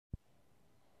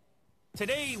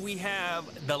Today we have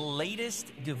the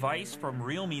latest device from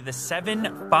Realme, the 7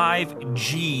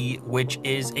 5G, which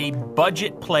is a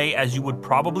budget play as you would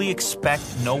probably expect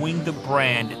knowing the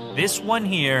brand. This one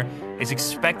here is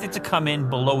expected to come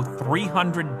in below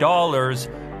 $300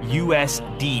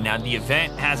 USD. Now the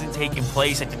event hasn't taken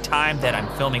place at the time that I'm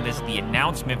filming this, the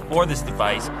announcement for this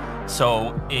device,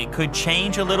 so it could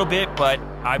change a little bit, but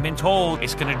I've been told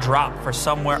it's going to drop for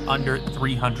somewhere under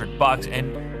 300 bucks.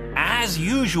 And as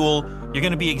usual, you're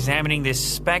going to be examining this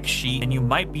spec sheet, and you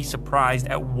might be surprised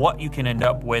at what you can end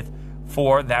up with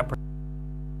for that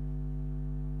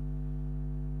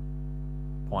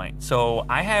point. So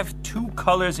I have two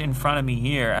colors in front of me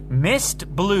here, mist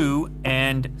blue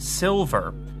and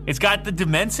silver. It's got the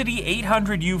Dimensity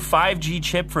 800U 5G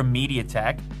chip from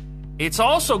MediaTek. It's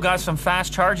also got some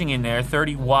fast charging in there,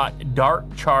 30-watt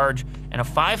dart charge, and a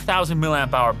 5,000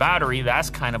 milliamp hour battery. That's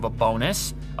kind of a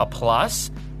bonus, a plus.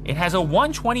 It has a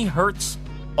 120 hertz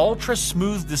ultra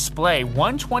smooth display.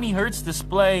 120 hertz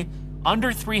display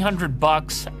under 300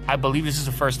 bucks. I believe this is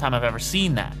the first time I've ever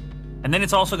seen that. And then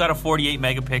it's also got a 48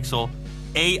 megapixel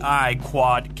AI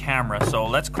quad camera. So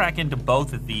let's crack into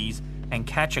both of these and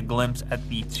catch a glimpse at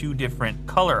the two different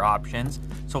color options.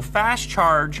 So fast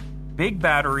charge, big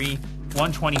battery,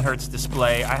 120 hertz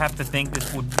display. I have to think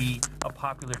this would be a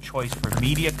popular choice for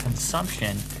media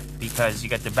consumption because you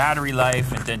got the battery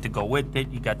life, and then to go with it,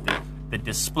 you got the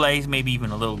displays, maybe even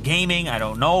a little gaming. I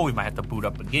don't know. We might have to boot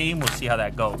up a game. We'll see how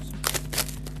that goes.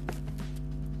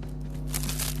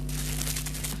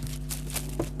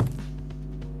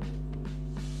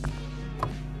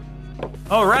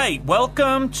 All right,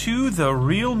 welcome to the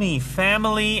Realme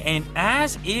family, and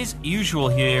as is usual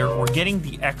here, we're getting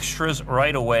the extras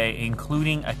right away,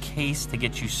 including a case to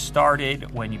get you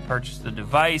started when you purchase the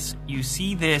device. You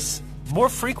see this more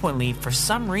frequently for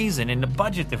some reason in the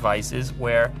budget devices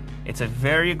where it's a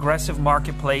very aggressive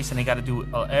marketplace and they got to do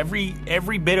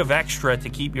every bit of extra to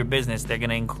keep your business. They're going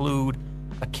to include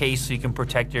a case so you can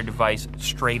protect your device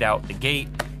straight out the gate.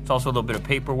 It's also a little bit of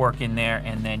paperwork in there,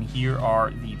 and then here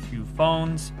are the two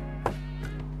phones.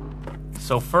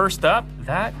 So first up,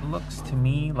 that looks to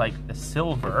me like the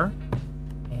silver,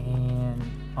 and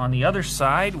on the other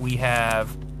side we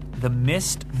have the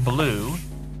mist blue.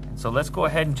 So let's go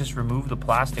ahead and just remove the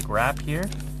plastic wrap here.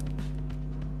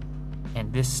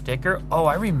 And this sticker, oh,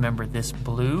 I remember this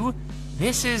blue.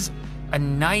 This is a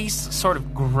nice sort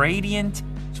of gradient.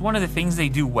 It's one of the things they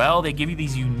do well. They give you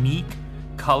these unique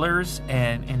colors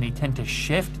and they tend to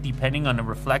shift depending on the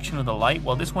reflection of the light.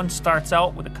 Well, this one starts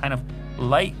out with a kind of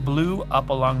light blue up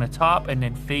along the top and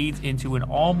then fades into an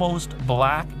almost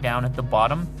black down at the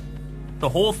bottom. The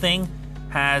whole thing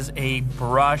has a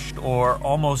brushed or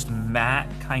almost matte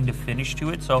kind of finish to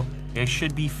it, so it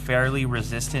should be fairly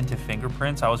resistant to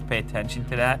fingerprints. I always pay attention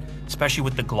to that, especially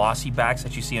with the glossy backs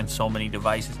that you see on so many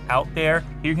devices out there.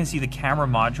 Here you can see the camera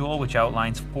module, which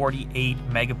outlines 48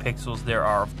 megapixels. There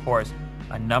are, of course,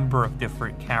 a number of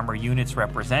different camera units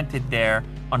represented there.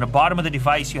 On the bottom of the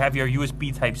device, you have your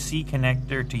USB Type-C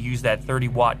connector to use that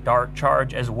 30-watt dart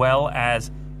charge, as well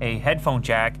as a headphone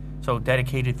jack, so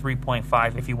dedicated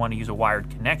 3.5 if you want to use a wired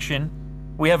connection.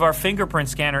 We have our fingerprint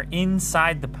scanner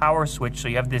inside the power switch, so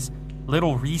you have this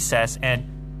little recess.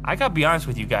 And I gotta be honest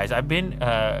with you guys, I've been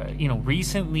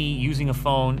recently using a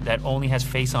phone that only has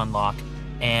face unlock,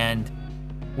 and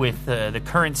with the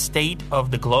current state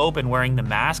of the globe and wearing the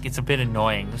mask, it's a bit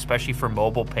annoying, especially for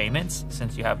mobile payments,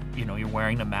 since you have, you're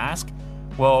wearing the mask.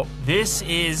 Well, this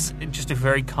is just a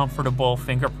very comfortable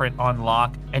fingerprint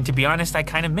unlock, and to be honest, I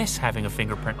kind of miss having a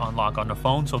fingerprint unlock on the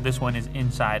phone, so this one is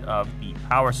inside of the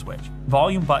power switch.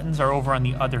 Volume buttons are over on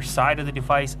the other side of the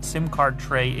device. SIM card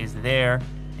tray is there,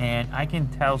 and I can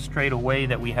tell straight away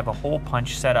that we have a hole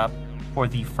punch set up for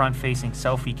the front-facing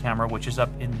selfie camera, which is up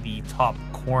in the top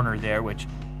corner there, which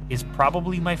is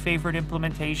probably my favorite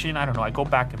implementation. I don't know, I go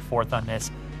back and forth on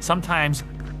this. Sometimes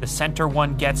the center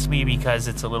one gets me because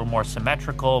it's a little more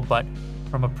symmetrical, but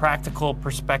from a practical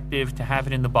perspective, to have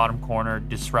it in the bottom corner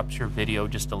disrupts your video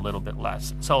just a little bit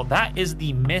less. So that is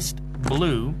the mist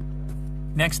blue.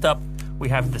 Next up, we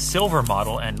have the silver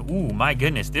model, and ooh, my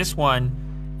goodness, this one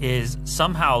is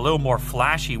somehow a little more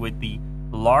flashy with the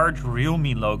large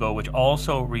Realme logo, which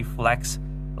also reflects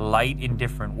light in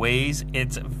different ways.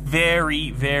 It's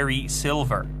very, very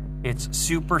silver. It's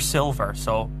super silver.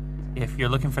 So if you're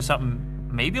looking for something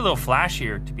maybe a little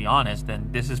flashier, to be honest, then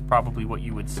this is probably what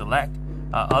you would select.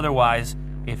 Otherwise,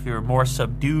 if you're more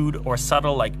subdued or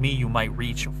subtle like me, you might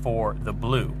reach for the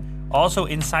blue. Also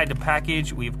inside the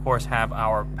package, we of course have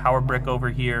our power brick over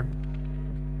here.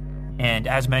 And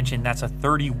as mentioned, that's a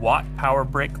 30-watt power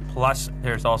brick, plus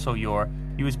there's also your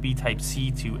USB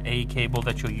Type-C to A cable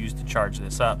that you'll use to charge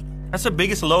this up. That's the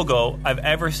biggest logo I've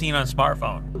ever seen on a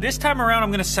smartphone. This time around, I'm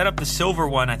going to set up the silver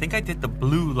one. I think I did the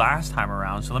blue last time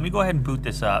around, so let me go ahead and boot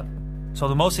this up. So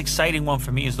the most exciting one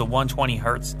for me is the 120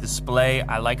 Hertz display.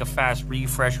 I like a fast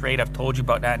refresh rate. I've told you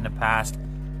about that in the past.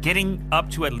 Getting up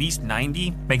to at least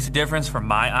 90 makes a difference for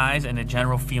my eyes and the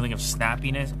general feeling of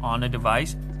snappiness on the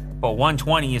device. But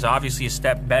 120 is obviously a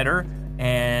step better.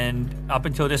 And up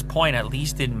until this point, at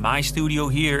least in my studio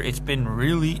here, it's been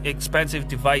really expensive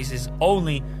devices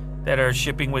only that are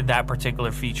shipping with that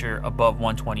particular feature above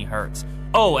 120 Hertz.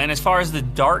 Oh, and as far as the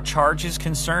Dart charge is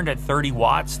concerned, at 30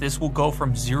 watts, this will go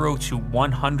from 0 to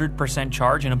 100%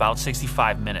 charge in about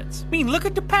 65 minutes. I mean, look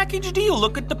at the package deal.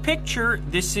 Look at the picture.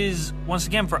 This is, once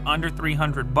again, for under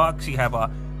 $300. You have a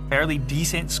fairly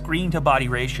decent screen-to-body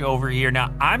ratio over here.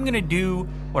 Now, I'm going to do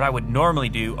what I would normally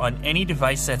do on any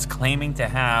device that's claiming to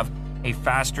have a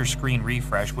faster screen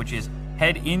refresh, which is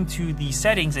head into the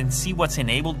settings and see what's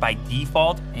enabled by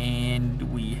default,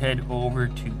 and we head over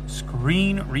to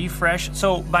screen refresh.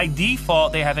 So by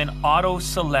default, they have an auto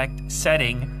select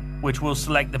setting which will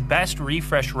select the best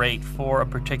refresh rate for a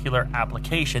particular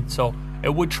application. So it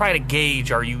would try to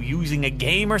gauge, are you using a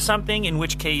game or something, in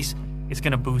which case it's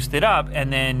going to boost it up,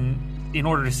 and then in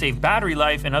order to save battery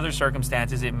life in other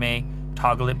circumstances, it may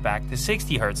toggle it back to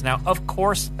 60 Hertz. Now, of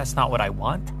course, that's not what I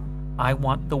want. I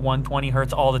want the 120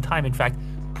 Hertz all the time. In fact,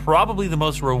 probably the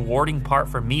most rewarding part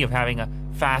for me of having a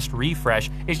fast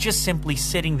refresh is just simply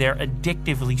sitting there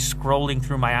addictively scrolling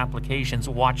through my applications,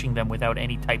 watching them without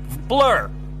any type of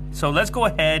blur. So let's go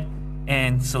ahead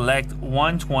and select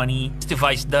 120. This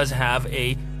device does have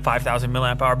a 5,000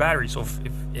 milliamp hour battery, so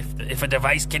if a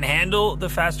device can handle the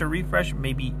faster refresh,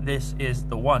 maybe this is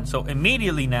the one. So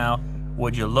immediately now,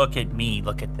 would you look at me?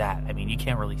 Look at that. I mean, you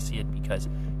can't really see it because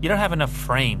you don't have enough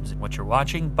frames in what you're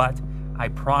watching, but I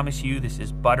promise you this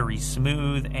is buttery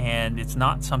smooth, and it's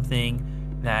not something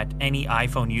that any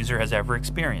iPhone user has ever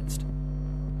experienced.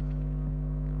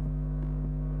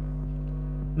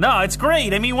 No, it's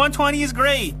great. I mean, 120 is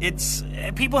great. It's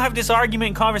people have this argument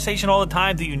and conversation all the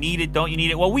time. Do you need it? Don't you need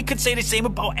it? Well, we could say the same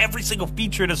about every single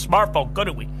feature in a smartphone,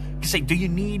 couldn't we? You could say, do you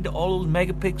need all those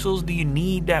megapixels? Do you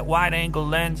need that wide-angle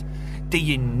lens? Do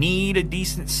you need a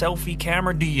decent selfie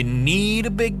camera? Do you need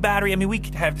a big battery? I mean, we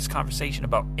could have this conversation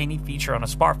about any feature on a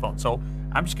smartphone. So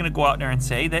I'm just going to go out there and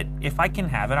say that if I can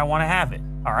have it, I want to have it.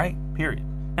 All right, period.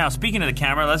 Now, speaking of the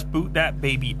camera, let's boot that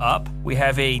baby up. We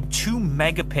have a 2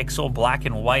 megapixel black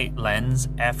and white lens,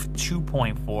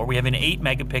 f2.4. We have an 8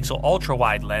 megapixel ultra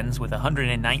wide lens with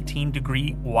 119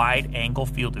 degree wide angle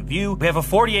field of view. We have a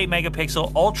 48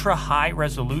 megapixel ultra high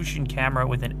resolution camera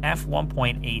with an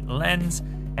f1.8 lens.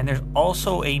 And there's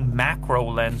also a macro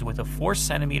lens with a 4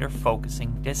 centimeter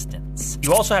focusing distance.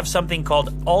 You also have something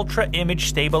called Ultra Image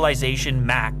Stabilization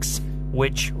Max,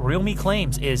 which Realme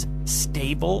claims is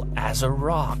stable as a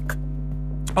rock.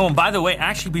 Oh, and by the way,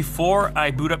 actually, before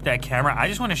I boot up that camera, I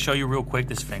just want to show you real quick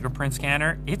this fingerprint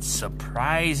scanner. It's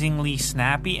surprisingly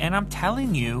snappy, and I'm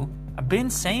telling you, I've been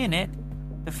saying it,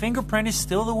 the fingerprint is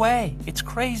still the way. It's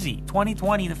crazy.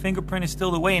 2020, the fingerprint is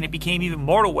still the way, and it became even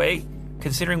more the way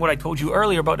considering what I told you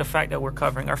earlier about the fact that we're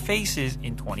covering our faces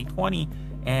in 2020,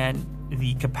 and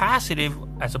the capacitive,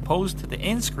 as opposed to the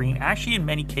in-screen, actually in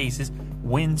many cases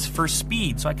wins for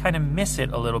speed. So I kind of miss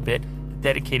it a little bit, the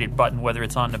dedicated button, whether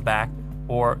it's on the back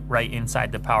or right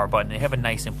inside the power button. They have a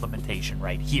nice implementation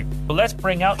right here. So let's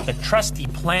bring out the trusty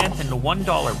plant and the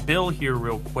 $1 bill here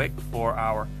real quick for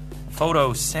our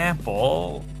photo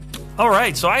sample. All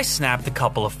right, so I snapped a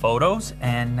couple of photos,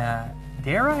 and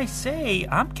dare I say,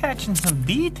 I'm catching some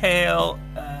detail.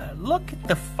 Look at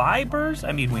the fibers.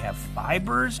 I mean, we have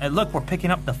fibers. And look, we're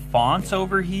picking up the fonts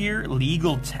over here.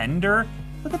 Legal tender.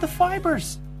 Look at the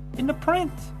fibers in the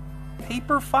print.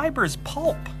 Paper fibers,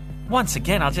 pulp. Once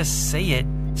again, I'll just say it.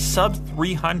 Sub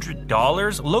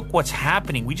 $300. Look what's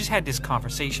happening. We just had this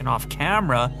conversation off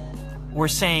camera. We're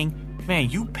saying,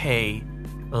 man, you pay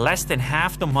less than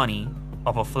half the money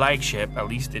of a flagship, at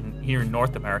least here in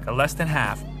North America, less than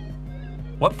half.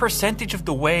 What percentage of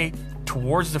the way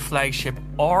towards the flagship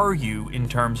are you in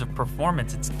terms of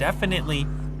performance? It's definitely,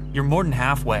 you're more than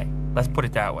halfway. Let's put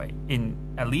it that way,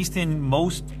 at least in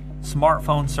most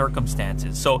smartphone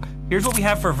circumstances. So here's what we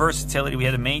have for versatility. We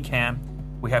have the main cam,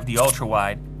 we have the ultra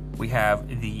wide, we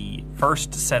have the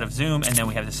first set of zoom, and then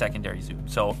we have the secondary zoom.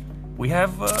 So we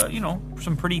have,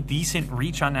 some pretty decent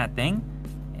reach on that thing,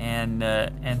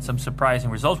 and some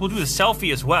surprising results. We'll do the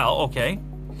selfie as well. Okay.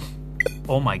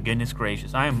 Oh my goodness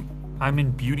gracious. I'm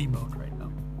in beauty mode right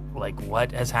now. Like,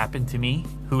 what has happened to me?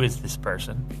 Who is this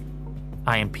person?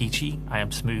 I am peachy. I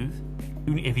am smooth.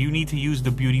 If you need to use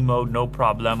the beauty mode, no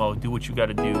problemo. Do what you got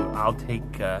to do. I'll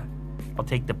take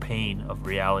the pain of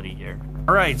reality here.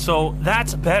 All right, so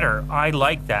that's better. I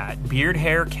like that. Beard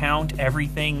hair count,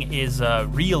 everything is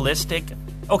realistic.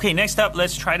 Okay, next up,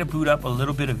 let's try to boot up a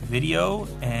little bit of video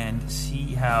and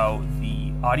see how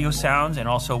the audio sounds, and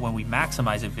also when we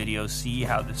maximize a video, see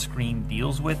how the screen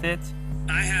deals with it.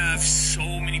 I have so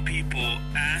many people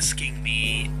asking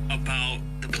me about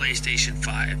the PlayStation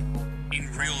 5 in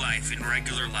real life, in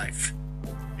regular life.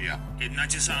 Yeah. Not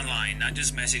just online, not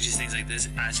just messages, things like this.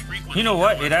 As frequently. You know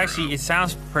what? It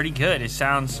sounds pretty good. It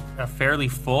sounds fairly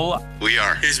full. We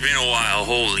are. It's been a while.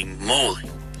 Holy moly.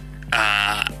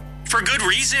 For good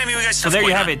reason. I mean, we got stuff. So there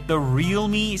you have it. The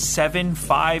Realme 7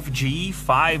 5G.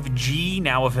 5G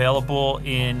now available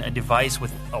in a device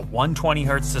with a 120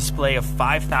 hertz display, a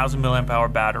 5,000 mAh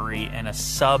battery, and a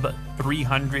sub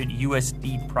 300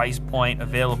 USD price point.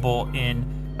 Available in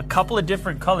a couple of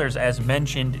different colors, as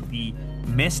mentioned, the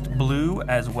mist blue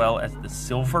as well as the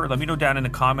silver. Let me know down in the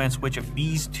comments which of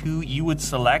these two you would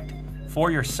select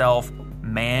for yourself.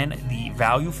 Man, the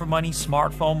value for money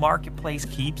smartphone marketplace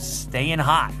keeps staying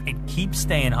hot. It keeps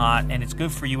staying hot, and it's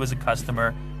good for you as a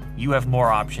customer. You have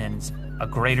more options, a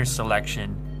greater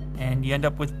selection, and you end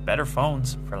up with better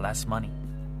phones for less money.